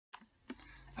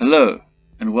Hello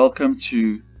and welcome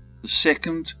to the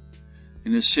second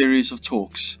in a series of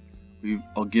talks we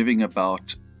are giving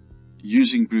about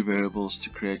using brew variables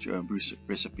to create your own brew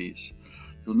recipes.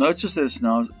 You'll notice that it's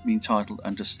now been titled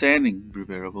Understanding Brew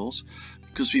Variables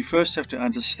because we first have to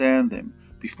understand them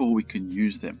before we can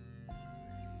use them.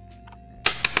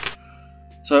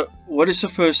 So what is the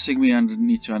first thing we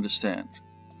need to understand?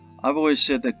 I've always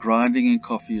said that grinding in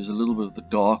coffee is a little bit of the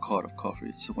dark art of coffee.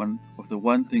 It's one of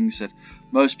the things that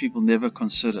most people never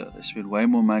consider. They spend way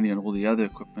more money on all the other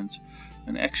equipment,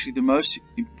 and actually the most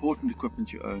important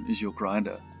equipment you own is your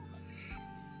grinder.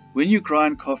 When you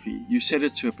grind coffee, you set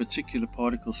it to a particular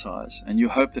particle size, and you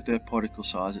hope that that particle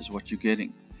size is what you're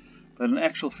getting. But in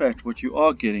actual fact, what you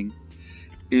are getting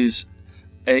is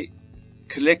a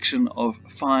collection of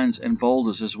fines and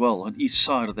boulders as well on each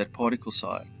side of that particle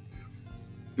side.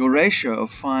 Your ratio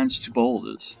of fines to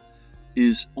boulders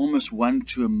is almost 1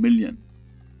 to 1,000,000.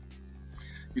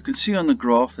 You can see on the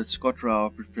graph that Scott Rao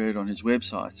prepared on his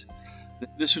website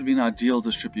that this would be an ideal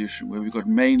distribution where we've got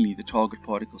mainly the target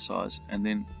particle size and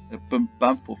then a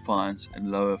bump for fines and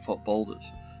lower for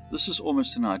boulders. This is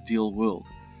almost an ideal world.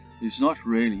 It's not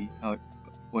really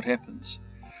what happens.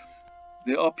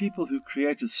 There are people who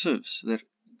created sieves that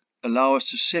allow us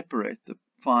to separate the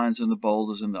fines and the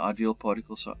boulders and the ideal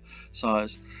particle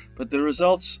size, but the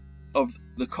results of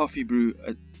the coffee brew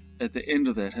at the end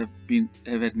of that have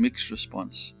had mixed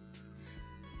response.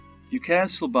 You can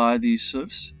still buy these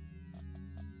sieves.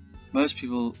 Most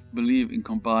people believe in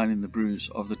combining the brews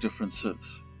of the different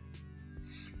sieves.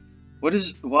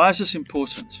 Why is this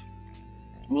important?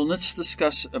 Well, let's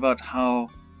discuss about how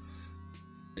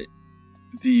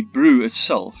the brew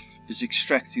itself is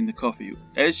extracting the coffee.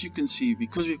 As you can see,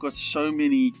 because we've got so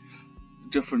many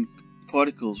different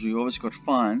particles, we've obviously got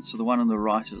fines. So the one on the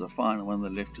right is a fine and one on the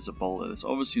left is a boulder. It's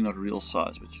obviously not real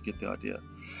size, but you get the idea.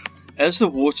 As the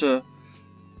water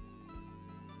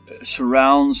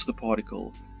surrounds the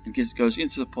particle and goes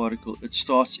into the particle, it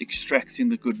starts extracting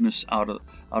the goodness out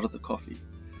of the coffee.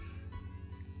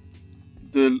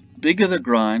 The bigger the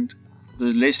grind,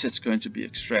 the less it's going to be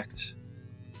extracted.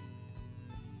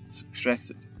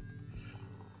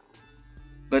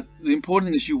 But the important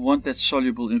thing is you want that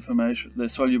soluble information, the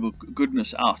soluble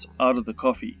goodness out of the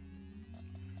coffee.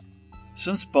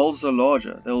 Since boulders are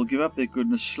larger, they will give up their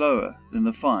goodness slower than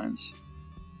the fines.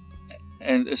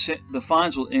 And the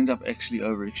fines will end up actually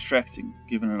over-extracting,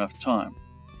 given enough time.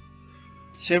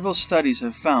 Several studies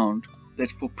have found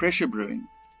that for pressure brewing,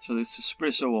 so this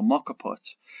espresso or mocha pot,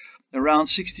 around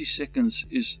 60 seconds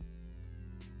is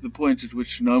the point at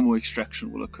which no more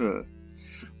extraction will occur.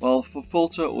 While for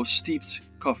filter or steeped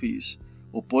coffees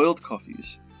or boiled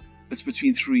coffees, it's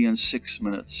between 3 and 6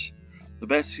 minutes.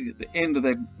 Basically, at the end of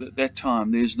that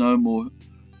time, there's no more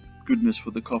goodness for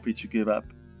the coffee to give up.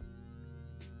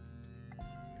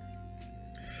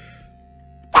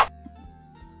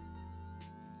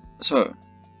 So,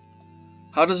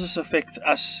 how does this affect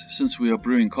us since we are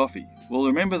brewing coffee? Well,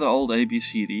 remember the old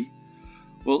ABCD?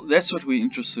 Well, that's what we're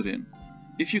interested in.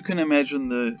 If you can imagine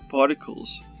the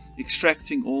particles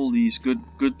extracting all these good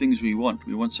things we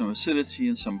want some acidity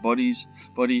and some body,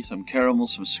 some caramel,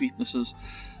 some sweetnesses.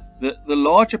 The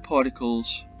larger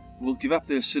particles will give up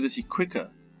their acidity quicker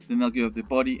than they'll give up their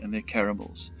body and their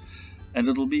caramels, and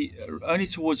it'll be only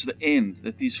towards the end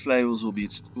that these flavors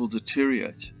will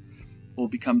deteriorate or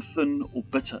become thin or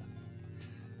bitter.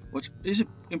 What is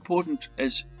important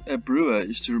as a brewer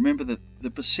is to remember that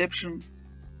the perception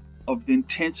of the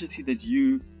intensity that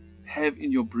you have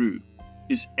in your brew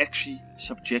is actually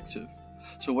subjective.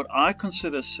 So what I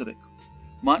consider acidic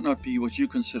might not be what you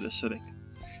consider acidic,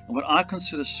 and what I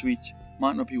consider sweet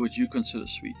might not be what you consider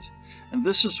sweet. And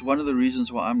this is one of the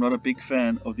reasons why I'm not a big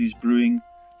fan of these brewing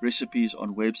recipes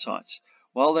on websites.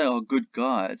 While they are good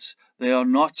guides, they are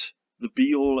not the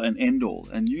be-all and end-all,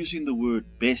 and using the word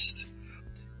best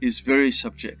is very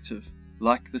subjective,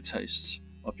 like the tastes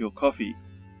of your coffee.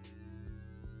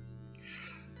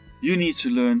 You need to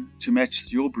learn to match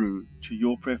your brew to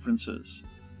your preferences.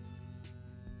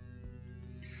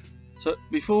 So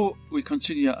before we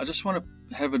continue, I just want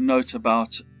to have a note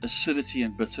about acidity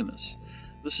and bitterness.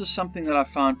 This is something that I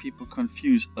found people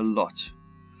confuse a lot.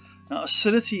 Now,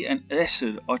 acidity and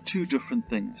acid are two different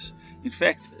things. In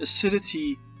fact,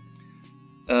 acidity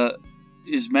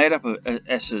is made up of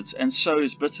acids, and so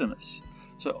is bitterness.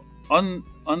 So in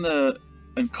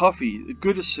coffee, the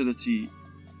good acidity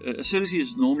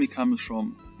normally comes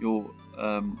from your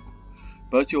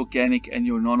both your organic and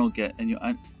your non-organic and your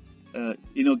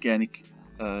inorganic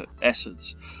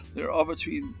acids. There are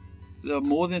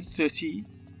more than 30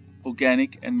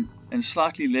 organic and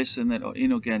slightly less than that are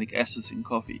inorganic acids in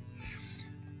coffee.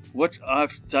 what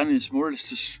I've done is more or less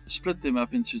to split them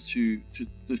up into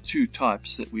the two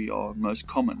types that we are most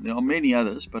common. There are many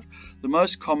others, but the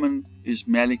most common is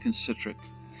malic and citric.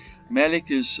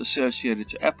 Malic is associated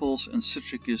to apples and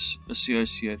citric is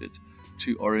associated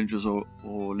to oranges or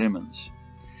lemons.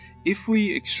 If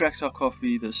we extract our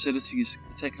coffee, the acidity is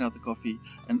taken out of the coffee,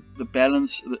 and the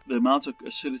balance, the amount of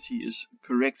acidity is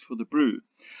correct for the brew,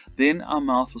 then our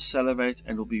mouth will salivate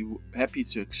and will be happy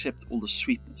to accept all the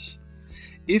sweetness.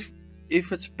 If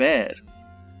it's bad,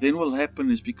 then what will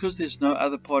happen is, because there's no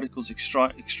other particles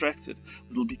extracted,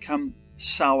 it will become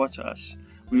sour to us.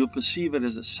 We will perceive it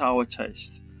as a sour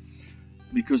taste,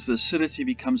 because the acidity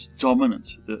becomes dominant.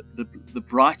 The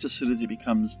bright acidity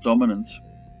becomes dominant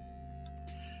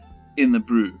in the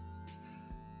brew.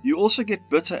 You also get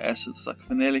bitter acids like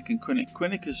phenolic and quinic.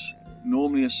 Quinic is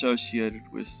normally associated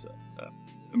with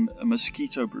a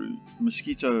mosquito brew,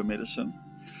 mosquito medicine.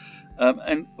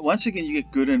 And once again, you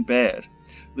get good and bad.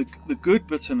 The good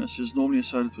bitterness is normally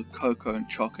associated with cocoa and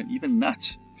choc and even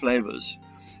nut flavors.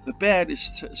 The bad is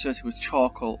associated with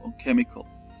charcoal or chemical.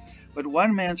 But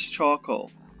one man's charcoal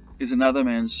is another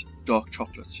man's dark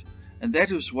chocolate. And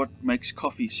that is what makes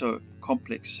coffee so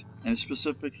complex, and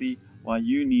specifically why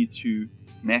you need to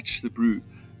match the brew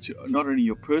to not only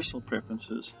your personal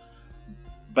preferences,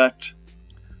 but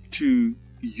to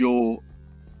your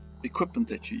equipment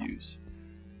that you use.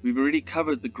 We've already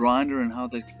covered the grinder and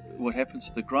what happens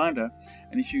to the grinder,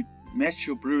 and if you match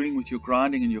your brewing with your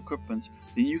grinding and your equipment,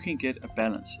 then you can get a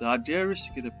balance. The idea is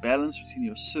to get a balance between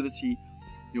your acidity,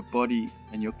 your body,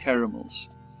 and your caramels,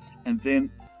 and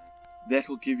then that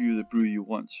will give you the brew you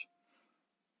want.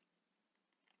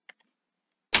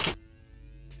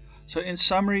 So in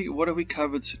summary, what have we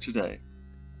covered today?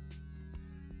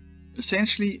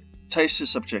 Essentially, taste is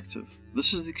subjective.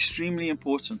 This is extremely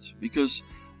important because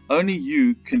only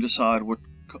you can decide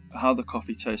how the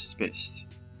coffee tastes best.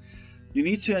 You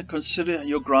need to consider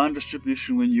your grind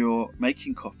distribution when you're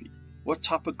making coffee. What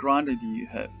type of grinder do you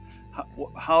have?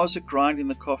 How is it grinding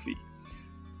the coffee?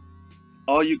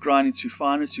 Are you grinding too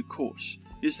fine or too coarse?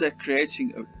 Is that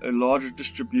creating a larger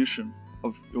distribution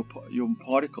of your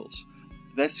particles?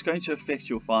 That's going to affect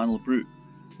your final brew.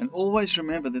 And always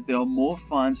remember that there are more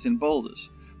fines than boulders.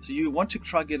 So you want to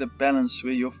try to get a balance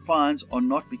where your fines are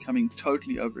not becoming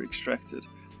totally over extracted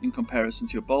in comparison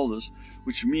to your boulders,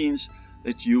 which means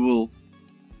that you will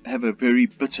have a very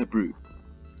bitter brew.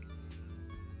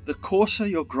 The coarser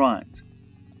your grind,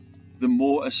 the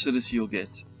more acidity you'll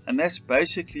get. And that's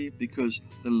basically because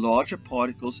the larger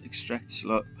particles extract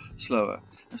slower.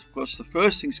 And of course, the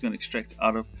first thing is going to extract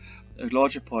out of a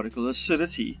larger particle is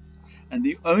acidity, and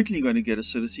you're only going to get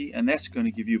acidity, and that's going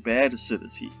to give you bad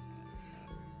acidity.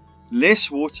 Less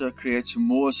water creates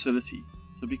more acidity.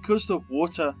 So because the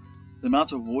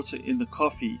amount of water in the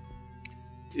coffee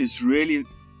is really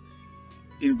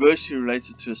inversely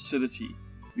related to acidity,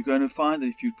 you're going to find that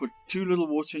if you put too little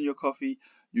water in your coffee,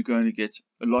 you're going to get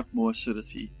a lot more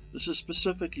acidity. This is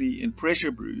specifically in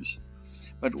pressure brews.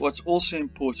 But what's also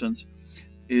important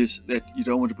is that you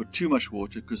don't want to put too much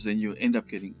water, because then you end up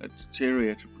getting a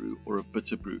deteriorated brew or a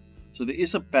bitter brew. So there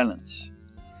is a balance.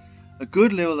 A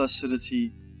good level of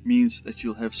acidity means that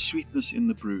you'll have sweetness in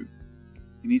the brew.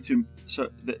 You need to,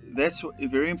 that's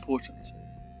very important.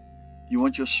 You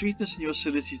want your sweetness and your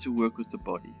acidity to work with the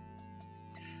body.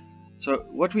 So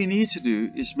what we need to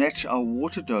do is match our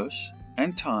water dose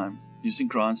and time using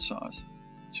grind size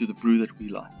to the brew that we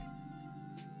like.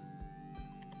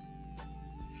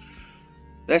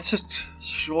 That's it.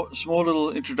 Small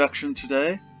little introduction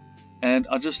today, and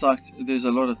I just there's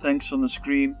a lot of thanks on the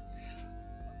screen.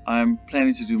 I'm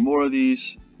planning to do more of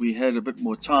these. We had a bit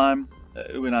more time.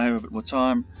 When I have a bit more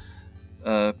time,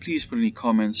 please put any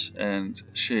comments and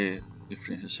share if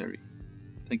necessary.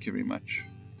 Thank you very much.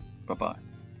 Bye bye.